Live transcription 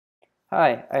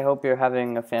Hi, I hope you're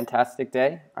having a fantastic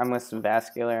day. I'm with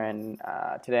SimVascular, and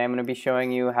today I'm going to be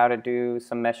showing you how to do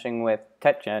some meshing with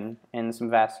TetGen in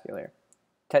SimVascular.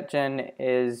 TetGen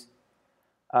is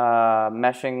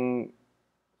meshing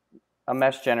a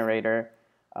mesh generator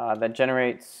that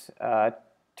generates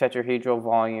tetrahedral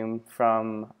volume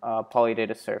from a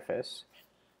polydata surface.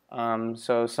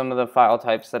 So some of the file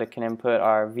types that it can input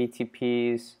are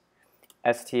VTPs,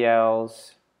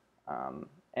 STLs,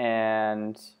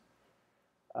 and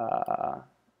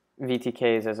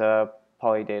VTKs as a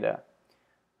polydata.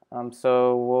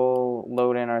 So we'll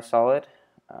load in our solid.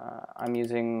 I'm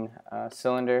using a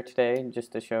cylinder today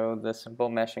just to show the simple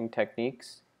meshing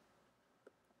techniques.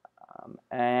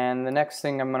 And the next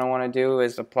thing I'm going to want to do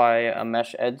is apply a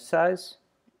mesh edge size.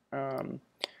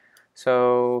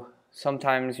 So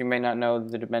sometimes you may not know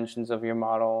the dimensions of your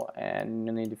model and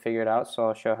you'll need to figure it out, so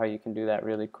I'll show how you can do that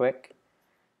really quick.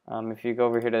 If you go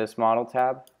over here to this model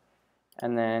tab,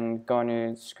 and then go on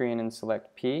your screen and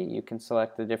select P, you can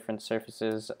select the different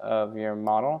surfaces of your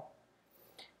model.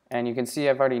 And you can see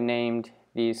I've already named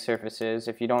these surfaces.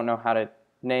 If you don't know how to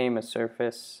name a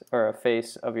surface or a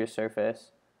face of your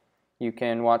surface, you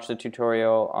can watch the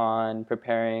tutorial on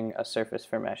preparing a surface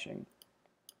for meshing.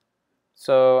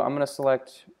 So I'm going to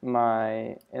select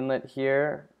my inlet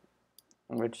here,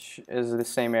 which is the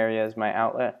same area as my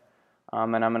outlet.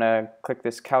 And I'm going to click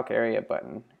this Calc Area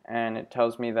button, and it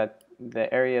tells me that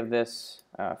the area of this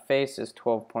face is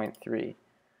 12.3.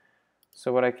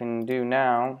 So what I can do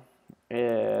now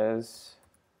is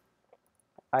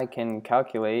I can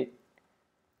calculate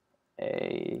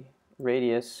a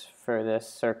radius for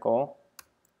this circle,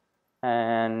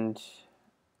 and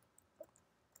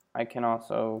I can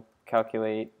also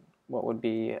calculate what would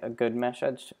be a good mesh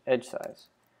edge size.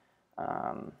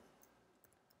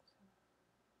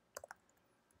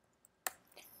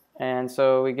 And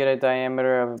so we get a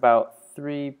diameter of about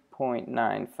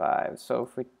 3.95. So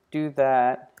if we do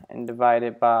that and divide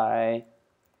it by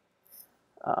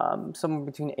somewhere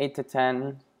between 8 to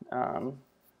 10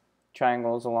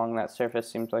 triangles along that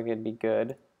surface, seems like it'd be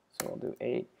good. So we'll do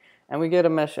 8. And we get a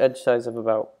mesh edge size of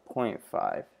about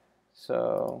 0.5.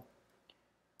 So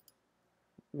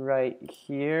right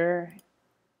here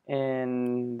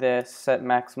in this set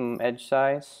maximum edge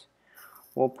size,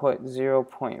 we'll put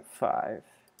 0.5.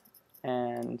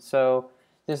 And so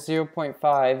this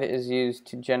 0.5 is used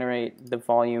to generate the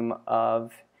volume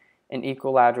of an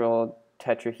equilateral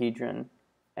tetrahedron,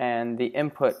 and the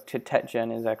input to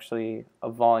TetGen is actually a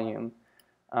volume.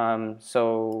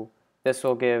 So this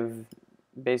will give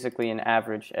basically an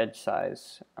average edge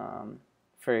size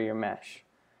for your mesh.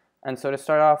 And so to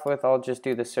start off with, I'll just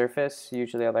do the surface.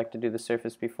 Usually I like to do the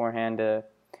surface beforehand to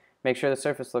make sure the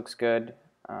surface looks good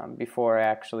before I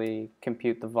actually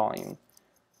compute the volume.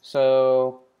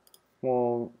 So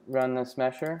we'll run this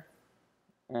mesher,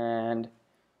 and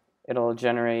it'll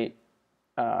generate,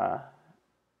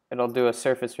 it'll do a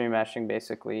surface remeshing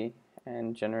basically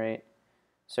and generate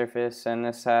surface, and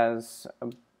this has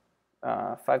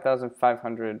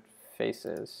 5,500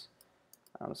 faces,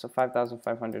 so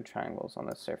 5,500 triangles on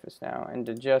this surface now. And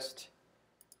to just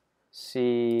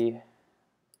see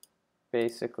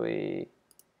basically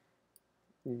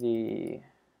the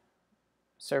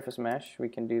surface mesh, we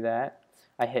can do that.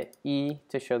 I hit E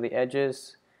to show the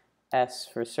edges, S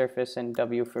for surface, and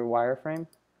W for wireframe.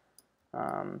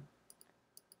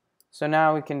 So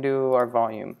now we can do our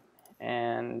volume,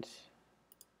 and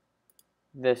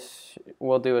this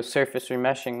will do a surface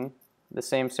remeshing, the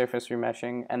same surface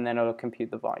remeshing, and then it'll compute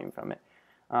the volume from it.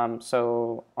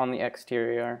 So on the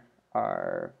exterior,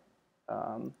 it'll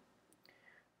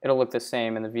look the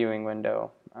same in the viewing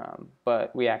window,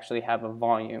 but we actually have a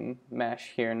volume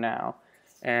mesh here now,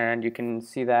 and you can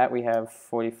see that we have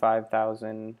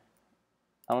 45,000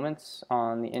 elements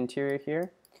on the interior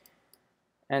here.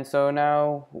 And so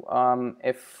now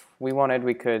if we wanted,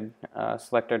 we could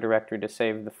select our directory to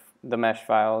save the mesh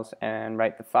files and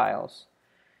write the files.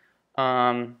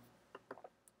 Or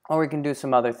we can do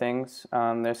some other things.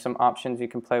 There's some options you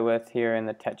can play with here in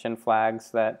the TetGen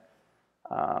flags that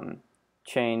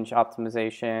change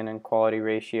optimization and quality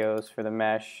ratios for the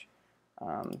mesh.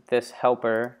 This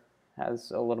helper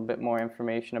has a little bit more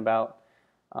information about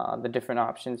the different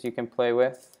options you can play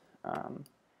with.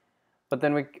 But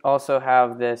then we also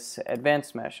have this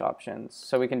advanced mesh options.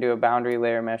 So we can do a boundary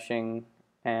layer meshing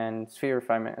and sphere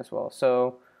refinement as well.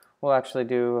 So we'll actually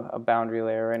do a boundary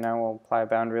layer right now. We'll apply a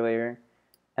boundary layer.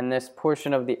 And this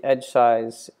portion of the edge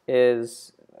size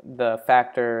is the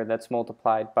factor that's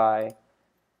multiplied by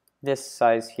this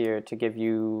size here to give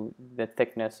you the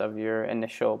thickness of your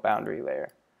initial boundary layer.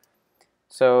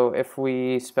 So if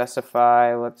we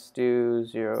specify, let's do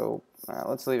 0,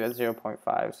 let's leave it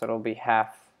 0.5, so it'll be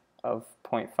half of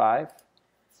 0.5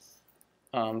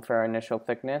 for our initial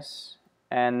thickness.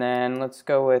 And then let's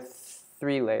go with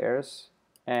 3 layers.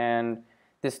 And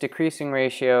this decreasing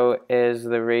ratio is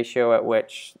the ratio at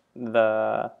which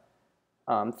the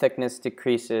thickness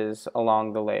decreases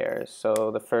along the layers.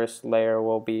 So the first layer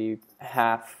will be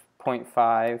half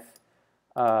 0.5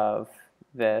 of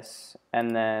this,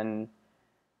 and then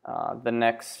the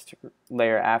next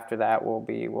layer after that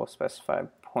we'll specify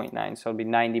 0.9, so it'll be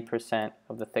 90%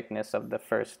 of the thickness of the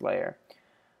first layer.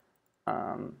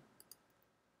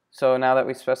 So now that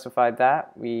we specified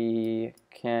that, we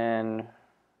can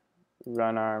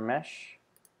run our mesh,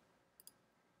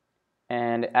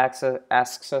 and it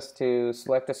asks us to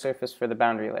select a surface for the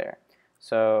boundary layer.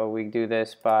 So we do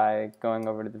this by going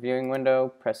over to the viewing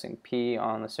window, pressing P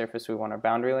on the surface we want our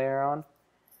boundary layer on,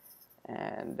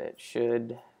 and it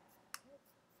shouldn't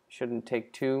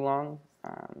take too long.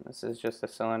 This is just a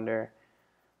cylinder,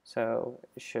 so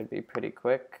it should be pretty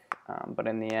quick, but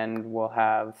in the end we'll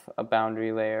have a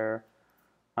boundary layer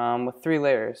with 3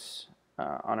 layers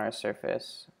on our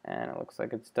surface, and it looks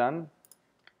like it's done.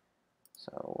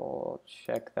 So we'll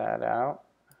check that out.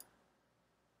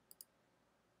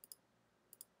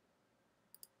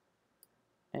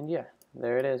 And yeah,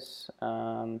 there it is.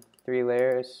 3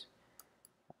 layers.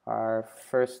 Our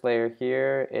first layer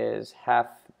here is half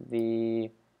the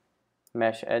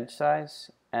mesh edge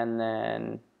size, and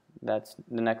then the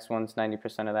next one's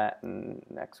 90% of that, and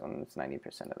the next one's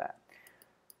 90% of that.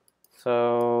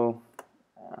 So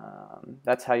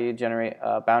that's how you generate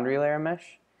a boundary layer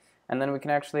mesh. And then we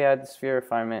can actually add sphere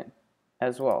refinement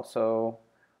as well. So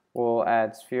we'll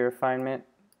add sphere refinement,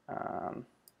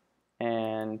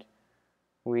 and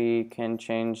we can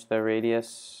change the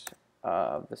radius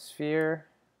of the sphere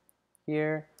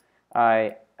here.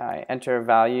 I enter a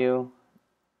value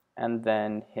and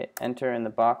then hit enter in the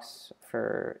box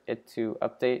for it to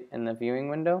update in the viewing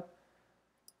window.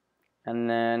 And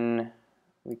then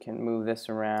we can move this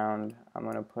around. I'm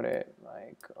going to put it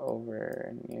like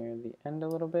over near the end a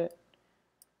little bit.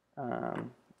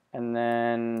 And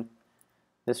then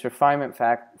this refinement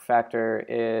factor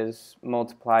is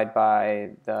multiplied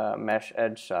by the mesh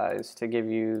edge size to give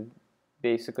you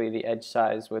basically the edge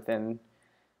size within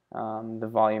the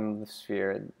volume of the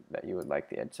sphere that you would like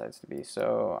the edge size to be.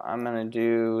 So I'm going to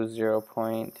do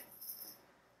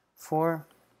 0.4,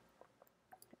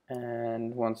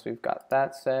 and once we've got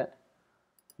that set,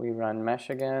 we run mesh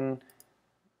again,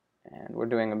 and we're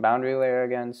doing a boundary layer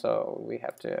again, so we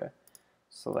have to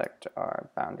select our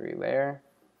boundary layer.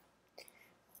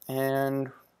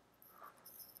 And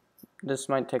this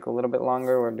might take a little bit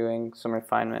longer. We're doing some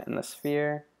refinement in the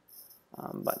sphere,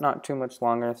 but not too much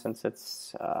longer since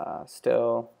it's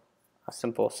still a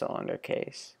simple cylinder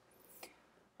case.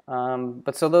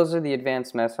 But so those are the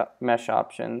advanced mesh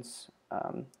options.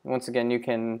 Once again, you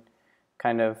can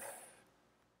kind of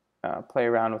play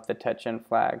around with the TetGen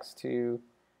flags to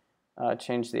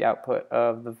change the output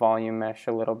of the volume mesh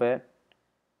a little bit.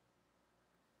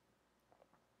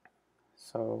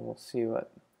 So we'll see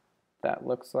what that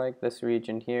looks like. This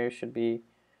region here should be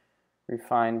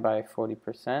refined by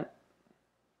 40%.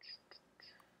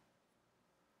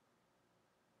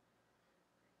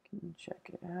 Check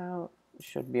it out. It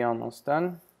should be almost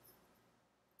done.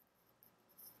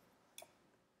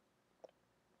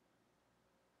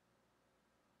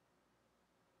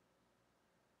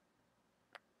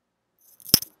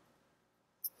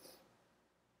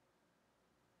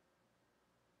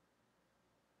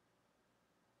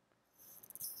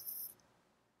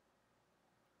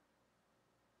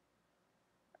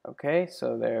 Okay,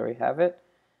 so there we have it.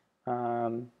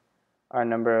 Our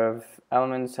number of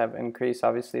elements have increased.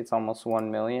 Obviously, it's almost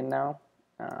 1 million now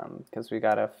because we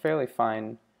got a fairly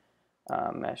fine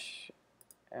mesh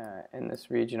in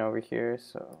this region over here.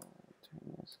 So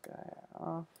turn this guy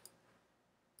off,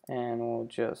 and we'll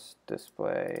just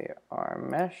display our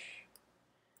mesh.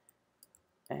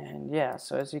 And yeah,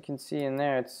 so as you can see in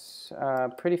there, it's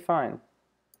pretty fine.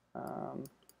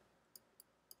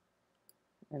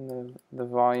 In the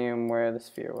volume where the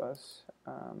sphere was.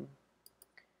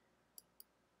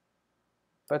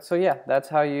 But so yeah, that's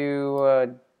how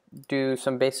you do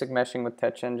some basic meshing with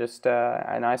TetGen, just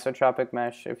an isotropic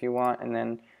mesh if you want, and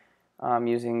then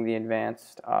using the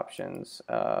advanced options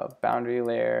of boundary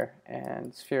layer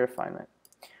and sphere refinement.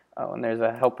 Oh, and there's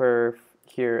a helper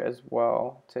here as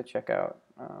well to check out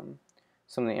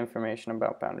some of the information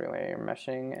about boundary layer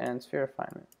meshing and sphere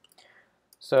refinement.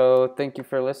 So thank you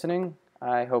for listening.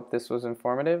 I hope this was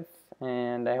informative,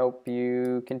 and I hope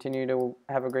you continue to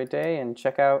have a great day and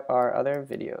check out our other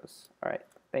videos. Alright,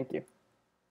 thank you.